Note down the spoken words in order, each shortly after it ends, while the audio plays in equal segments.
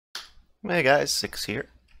Hey guys, Six here.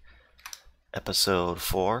 Episode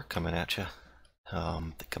 4 coming at you.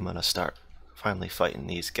 Think I'm gonna start finally fighting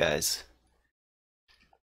these guys.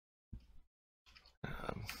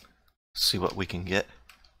 See what we can get.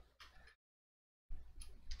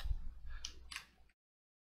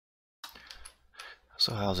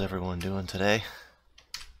 So how's everyone doing today?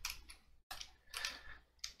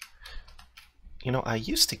 You know, I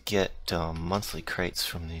used to get monthly crates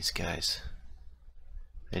from these guys.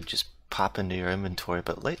 They'd just pop into your inventory,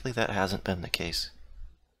 but lately that hasn't been the case.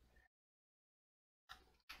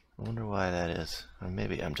 I wonder why that is. Or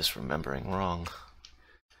maybe I'm just remembering wrong.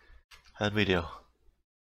 How'd we do?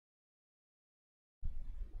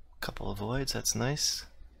 Couple of voids, that's nice.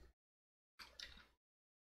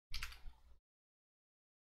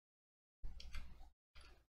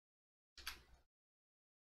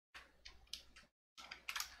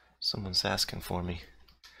 Someone's asking for me.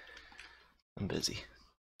 I'm busy.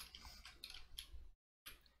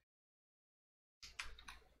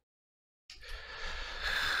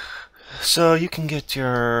 So you can get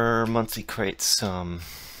your monthly crates from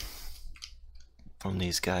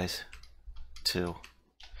these guys too.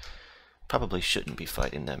 Probably shouldn't be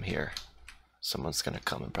fighting them here. Someone's gonna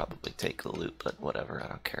come and probably take the loot, but whatever, I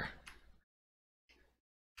don't care.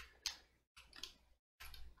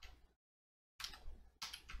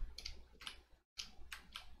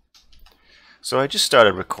 So I just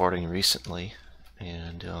started recording recently,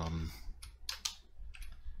 and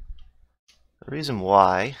the reason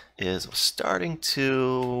why is I was starting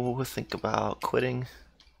to think about quitting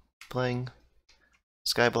playing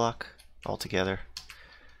Skyblock altogether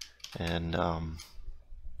and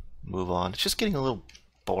move on. It's just getting a little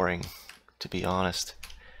boring, to be honest.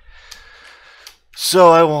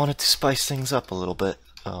 So I wanted to spice things up a little bit.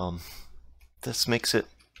 This makes it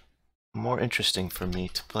more interesting for me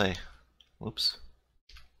to play. Whoops.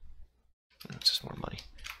 It's just more money.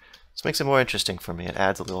 This makes it more interesting for me. It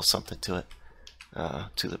adds a little something to it,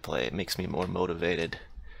 to the play. It makes me more motivated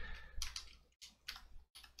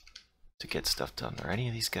to get stuff done. Are any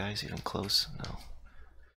of these guys even close? No.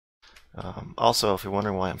 Also, if you're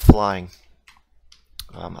wondering why I'm flying,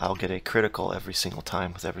 I'll get a critical every single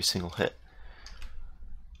time with every single hit.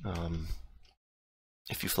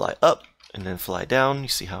 If you fly up and then fly down, you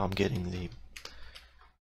see how I'm getting the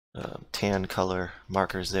tan color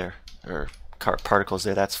markers there, or particles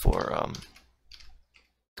there. That's for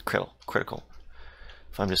critical.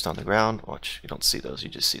 If I'm just on the ground, watch, you don't see those, you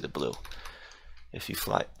just see the blue. If you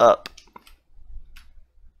fly up,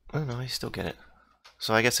 oh no, you still get it.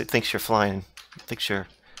 So I guess it thinks you're flying, it thinks you're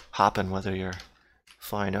hopping whether you're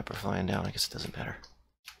flying up or flying down. I guess it doesn't matter.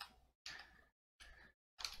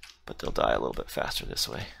 But they'll die a little bit faster this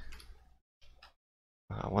way.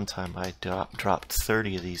 One time I dropped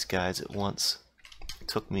 30 of these guys at once. It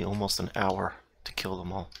took me almost an hour to kill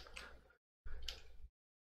them all.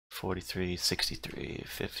 43, 63,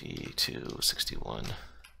 52, 61.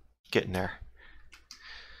 Getting there.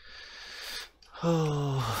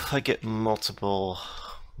 Oh, if I get multiple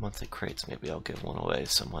monthly crates, maybe I'll give one away to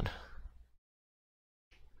someone.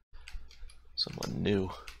 Someone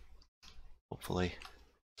new. Hopefully.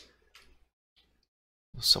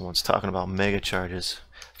 Someone's talking about mega charges.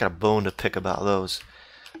 I got a bone to pick about those.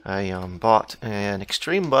 I bought an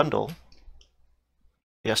extreme bundle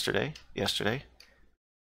yesterday.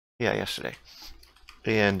 Yeah, yesterday.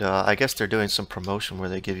 And I guess they're doing some promotion where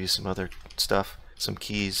they give you some other stuff, some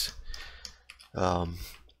keys, a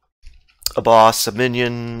boss, a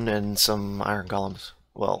minion, and some iron golems.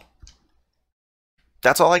 Well,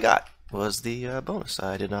 that's all I got was the bonus.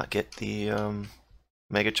 I did not get the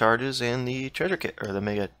mega charges and the treasure kit, or the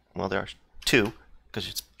mega, well, there are two because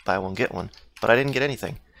it's buy one get one, but I didn't get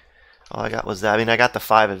anything. All I got was that. I mean, I got the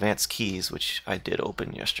 5 advanced keys, which I did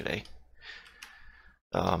open yesterday,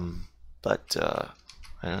 but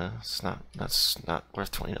that's not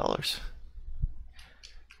worth $20.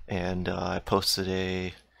 And I posted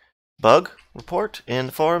a bug report in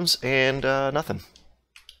the forums, and nothing,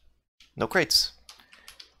 no crates.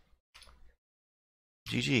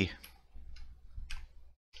 GG.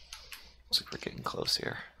 Looks like we're getting close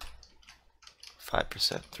here.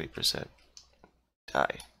 5%, 3%.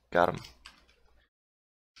 Die. Got him.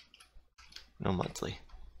 No monthly.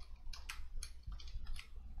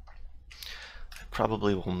 I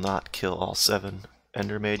probably will not kill all 7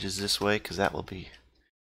 Ender Mages this way, because that will be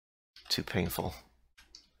too painful.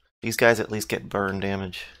 These guys at least get burn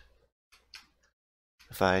damage.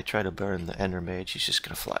 If I try to burn the Ender Mage, he's just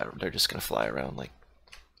gonna fly. They're just gonna fly around like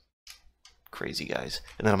crazy guys,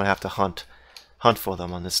 and then I'm gonna have to hunt for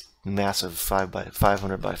them on this massive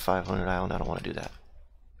 500 by 500 island. I don't want to do that,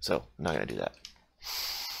 so I'm not gonna do that.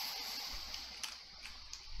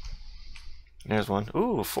 There's one.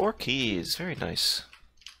 Ooh, 4 keys. Very nice.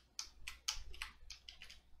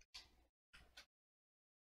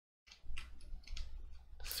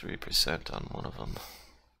 %3 on one of them.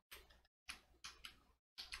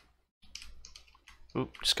 Ooh,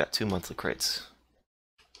 just got 2 monthly crates.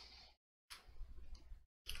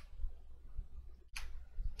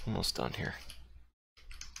 Almost done here.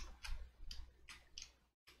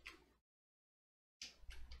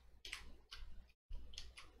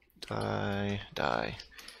 Die.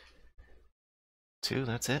 2,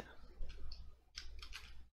 that's it.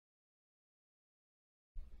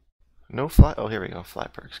 No fly. Oh, here we go. Fly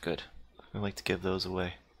perks. Good. I like to give those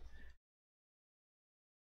away.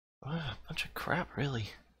 Oh, a bunch of crap,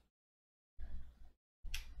 really.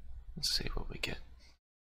 Let's see what we get.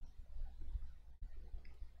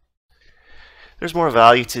 There's more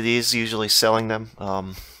value to these, usually selling them.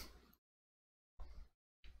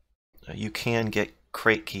 You can get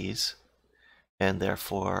crate keys, and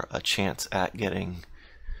therefore a chance at getting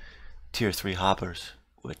tier 3 hoppers,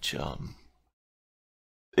 which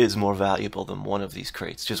is more valuable than one of these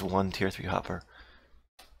crates. Just one tier 3 hopper.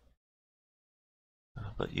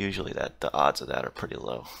 But usually the odds of that are pretty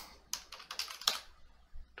low.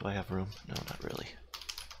 Do I have room? No, not really.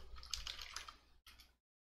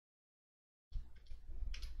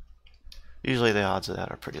 Usually the odds of that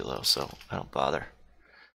are pretty low, so I don't bother.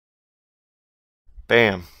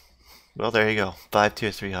 Bam! Well, there you go. 5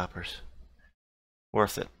 tier 3 hoppers.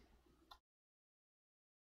 Worth it.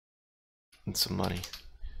 And some money.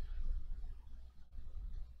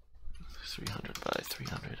 300 by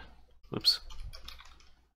 300. Whoops.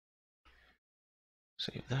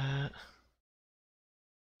 Save that.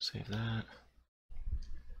 Save that.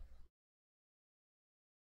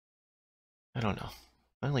 I don't know.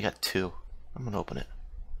 I only got 2. I'm gonna open it.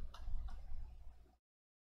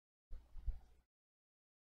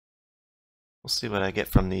 We'll see what I get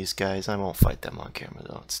from these guys. I won't fight them on camera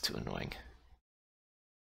though. It's too annoying.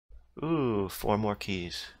 Ooh, 4 more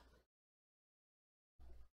keys.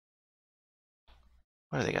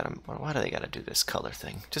 Why do they gotta do this color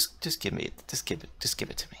thing? Just give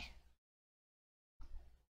it to me.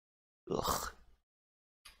 Ugh.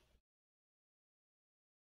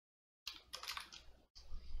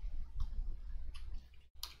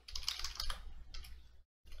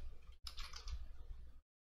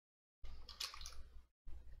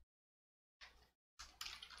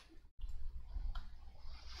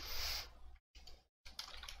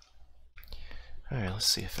 Alright, let's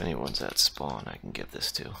see if anyone's at spawn I can give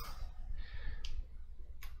this to.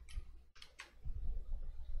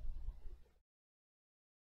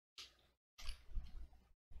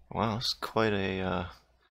 Wow, it's quite a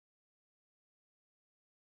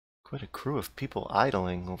crew of people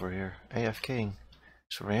idling over here, AFKing,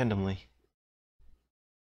 just randomly.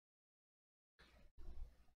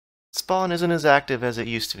 Spawn isn't as active as it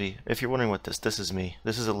used to be. If you're wondering what this is me.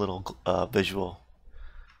 This is a little visual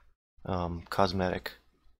cosmetic.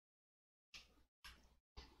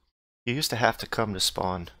 You used to have to come to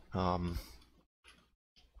spawn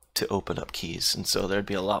to open up keys, and so there'd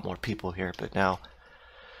be a lot more people here, but now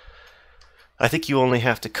I think you only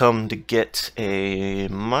have to come to get a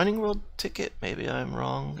Mining World ticket. Maybe I'm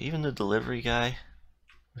wrong. Even the delivery guy,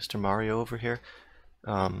 Mr. Mario over here,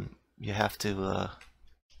 you have to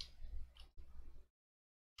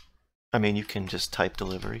I mean, you can just type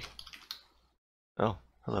delivery. Oh,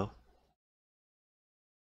 hello.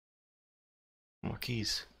 More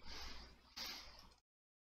keys.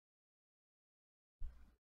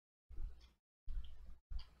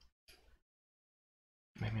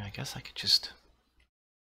 Maybe I guess I could just...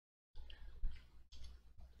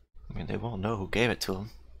 I mean, they won't know who gave it to them.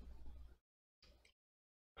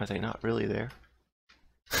 Are they not really there?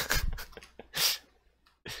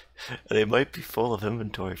 They might be full of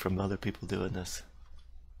inventory from other people doing this.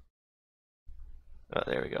 Oh,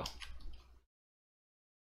 there we go.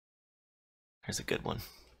 Here's a good one.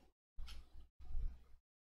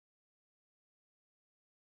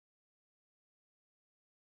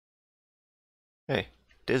 Hey,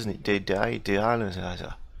 Disney, here, I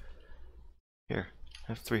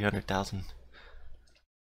have 300,000.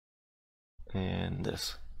 And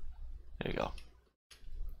this. There you go.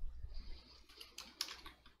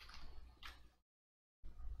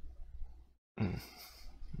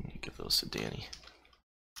 You give those to Danny.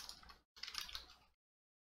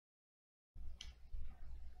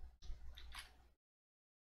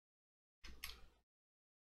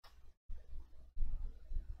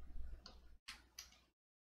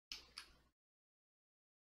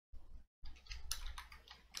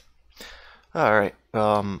 Alright,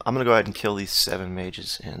 I'm gonna go ahead and kill these 7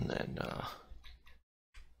 mages and then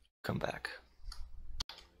come back.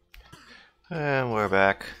 And we're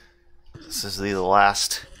back. This is the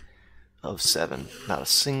last of 7. Not a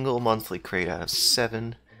single monthly crate out of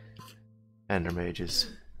 7 Ender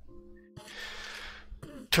Mages.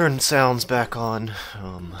 Turn sounds back on.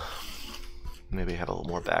 Maybe have a little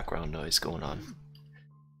more background noise going on.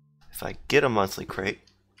 If I get a monthly crate,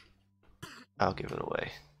 I'll give it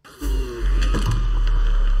away.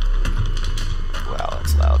 Wow,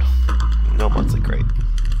 that's loud. No monthly crate.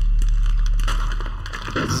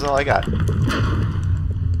 This is all I got.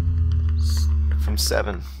 From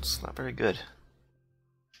 7. It's not very good.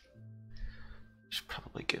 Should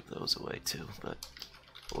probably give those away too, but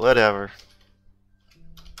whatever.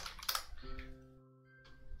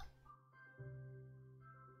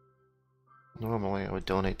 Normally I would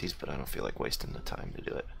donate these, but I don't feel like wasting the time to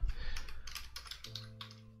do it.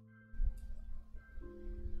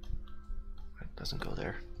 It doesn't go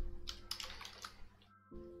there.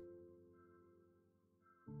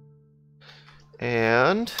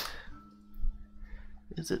 And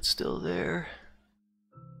is it still there?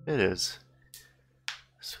 It is.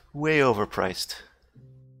 It's way overpriced.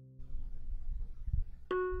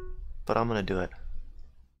 But I'm gonna do it.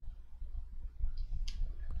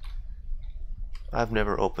 I've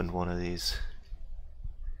never opened one of these,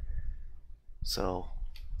 so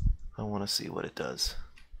I want to see what it does.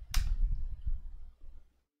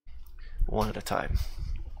 One at a time.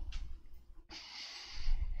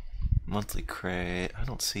 Monthly crate. I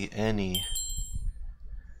don't see any.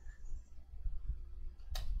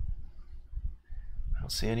 I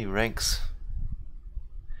don't see any ranks.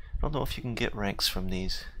 I don't know if you can get ranks from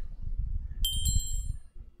these.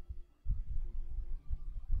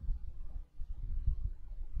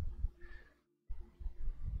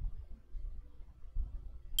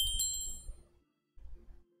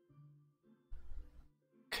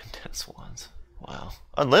 Condensed ones. Wow.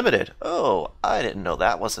 Unlimited. Oh, I didn't know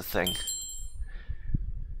that was a thing.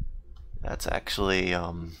 That's actually,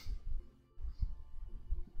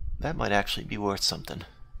 that might actually be worth something.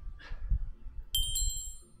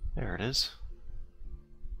 There it is.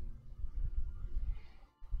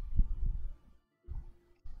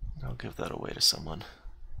 I'll give that away to someone.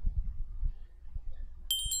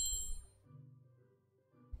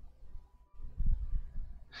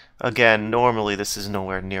 Again, normally this is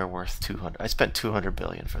nowhere near worth 200. I spent 200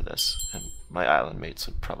 billion for this, and my island mates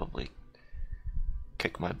would probably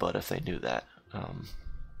kick my butt if they knew that.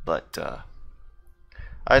 But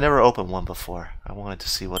I never opened one before. I wanted to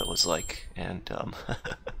see what it was like, and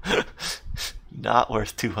not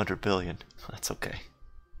worth 200 billion. That's okay.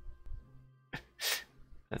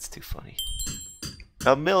 That's too funny.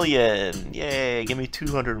 1,000,000! Yay! Give me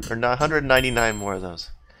 200 or 199 more of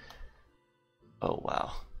those. Oh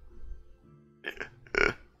wow.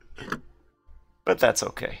 But that's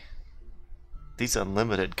okay. These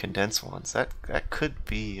unlimited condensed ones, that could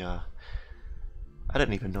be, I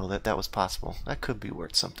didn't even know that was possible. That could be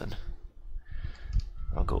worth something.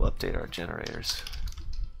 I'll go update our generators.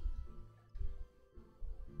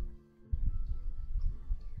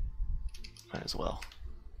 Might as well.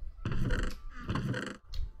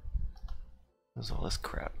 There's all this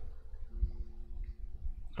crap.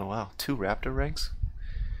 Oh wow, 2 raptor ranks?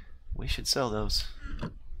 We should sell those.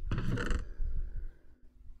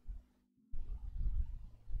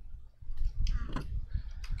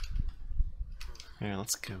 Here,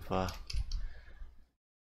 let's give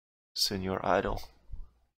Senor Idol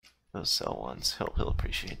those sell ones. He'll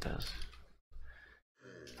appreciate those.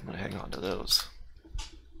 I'm gonna hang on to those.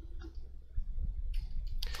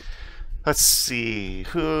 Let's see,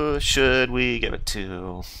 who should we give it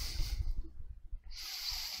to?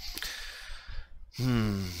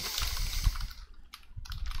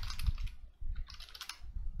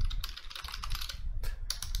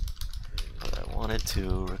 But I wanted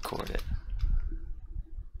to record it.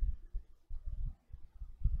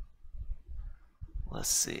 Let's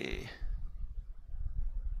see.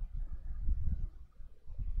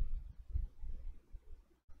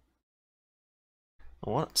 I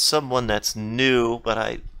want someone that's new, but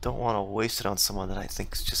I don't want to waste it on someone that I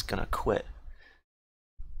think is just gonna quit.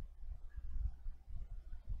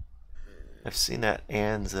 I've seen that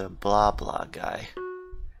Anza blah blah guy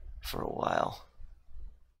for a while.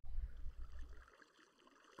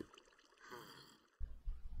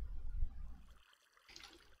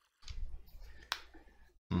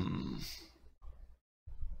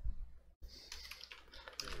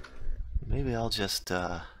 Maybe I'll just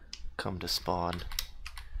come to spawn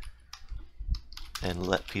and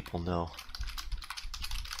let people know.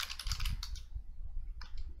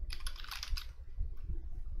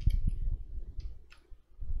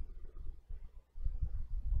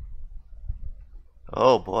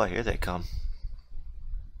 Oh boy, here they come.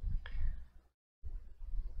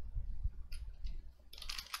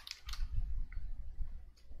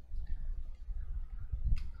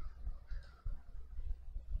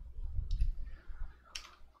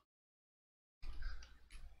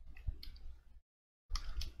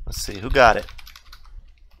 Let's see, who got it?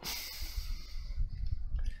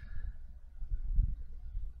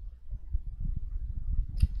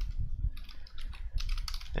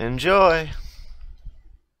 Enjoy!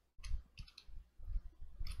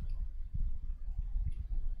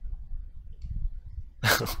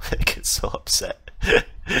 I get so upset.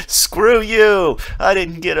 Screw you! I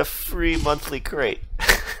didn't get a free monthly crate.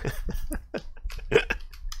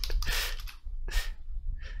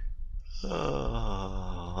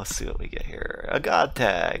 Oh, let's see what we get here. A god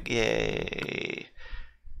tag, yay!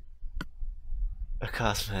 A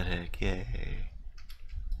cosmetic, yay!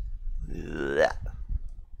 That,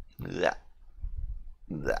 that,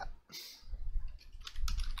 that.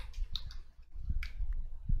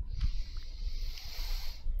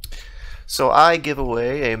 So I give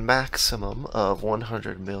away a maximum of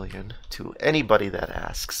 100 million to anybody that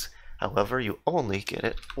asks. However, you only get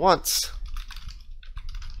it once.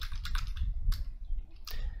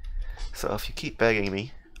 So if you keep begging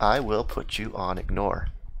me, I will put you on ignore.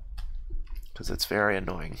 Because it's very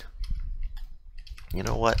annoying. You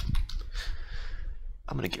know what?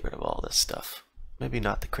 I'm going to get rid of all this stuff. Maybe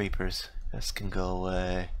not the creepers. This can go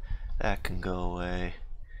away. That can go away.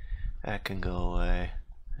 That can go away.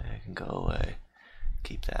 That can go away.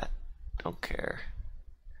 Keep that. Don't care.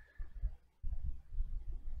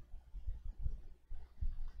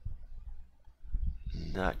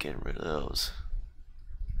 Not getting rid of those.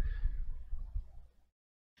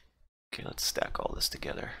 Okay, let's stack all this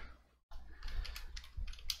together.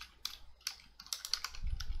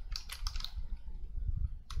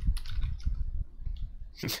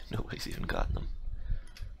 Nobody's even gotten them.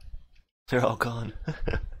 They're all gone.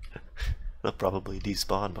 They'll probably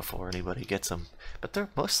despawn before anybody gets them. But they're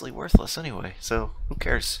mostly worthless anyway, so who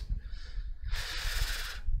cares?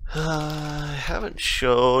 I haven't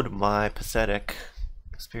showed my pathetic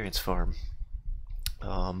experience farm.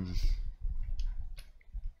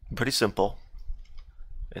 Pretty simple.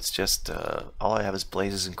 It's just all I have is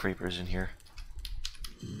blazes and creepers in here.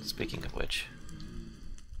 Speaking of which,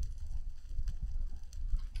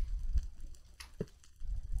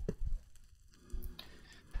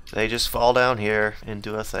 they just fall down here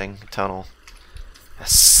into a thing, tunnel.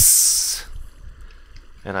 Yes.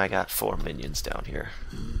 And I got 4 minions down here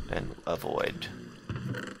and a void.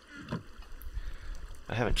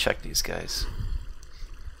 I haven't checked these guys.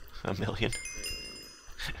 A million.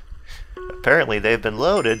 Apparently they've been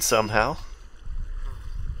loaded somehow.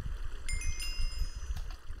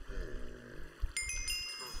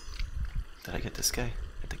 Did I get this guy?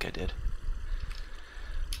 I think I did.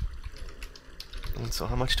 And so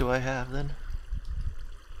how much do I have then?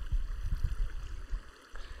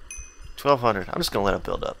 1,200. I'm just gonna let it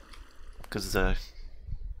build up because the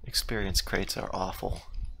experience crates are awful.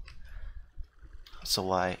 So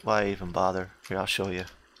why even bother? Here, I'll show you.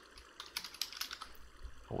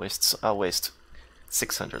 I'll waste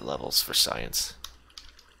 600 levels for science.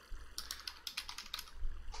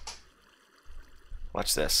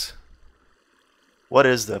 Watch this. What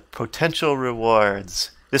is the potential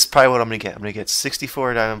rewards? This is probably what I'm gonna get. I'm gonna get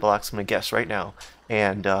 64 diamond blocks. I'm gonna guess right now,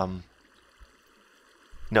 and no,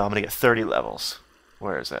 I'm gonna get 30 levels.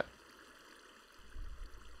 Where is that?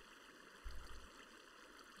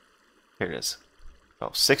 Here it is.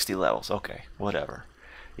 Oh, 60 levels. Okay, whatever.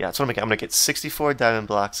 Yeah, that's what I'm gonna get 64 diamond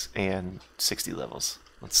blocks and 60 levels.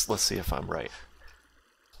 Let's see if I'm right.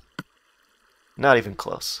 Not even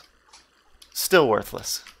close. Still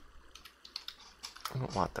worthless. I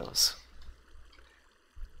don't want those.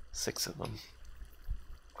 6 of them.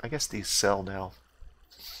 I guess these sell now.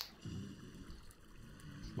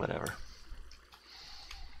 Whatever.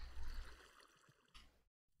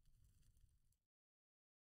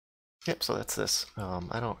 Yep, so that's this.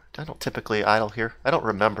 I don't typically idle here. I don't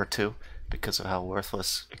remember to because of how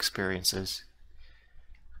worthless experience is.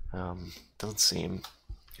 It seems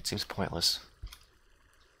pointless.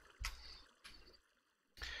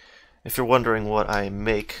 If you're wondering what I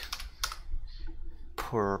make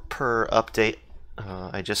per update,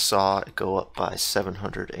 I just saw it go up by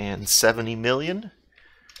 770 million.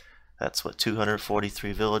 That's what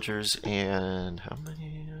 243 villagers and how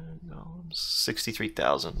many golems?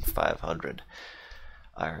 63,500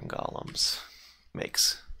 iron golems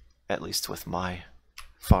makes, at least with my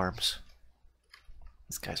farms.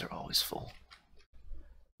 These guys are always full.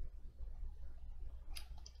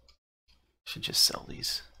 Should just sell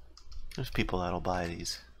these. There's people that'll buy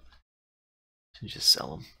these. You just sell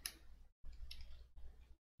them.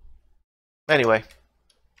 Anyway,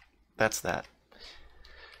 that's that.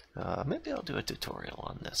 Maybe I'll do a tutorial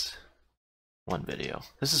on this. One video.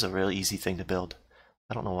 This is a really easy thing to build.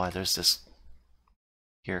 I don't know why there's this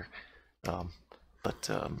here, but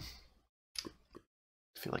I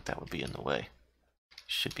feel like that would be in the way.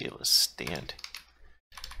 Should be able to stand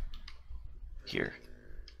here.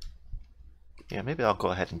 Yeah, maybe I'll go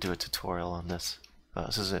ahead and do a tutorial on this.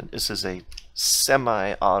 This is a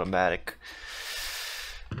semi-automatic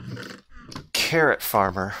carrot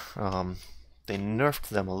farmer. They nerfed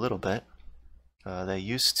them a little bit. They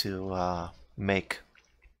used to make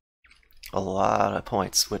a lot of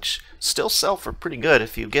points, which still sell for pretty good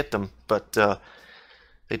if you get them, but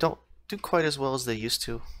they don't do quite as well as they used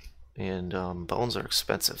to, and bones are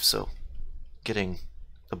expensive, so getting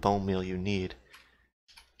the bone meal you need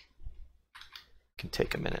can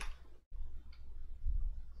take a minute.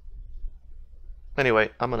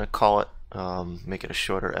 Anyway, I'm gonna call it, make it a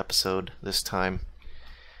shorter episode this time,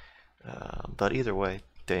 but either way,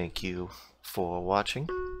 thank you for watching.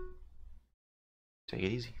 Take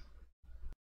it easy.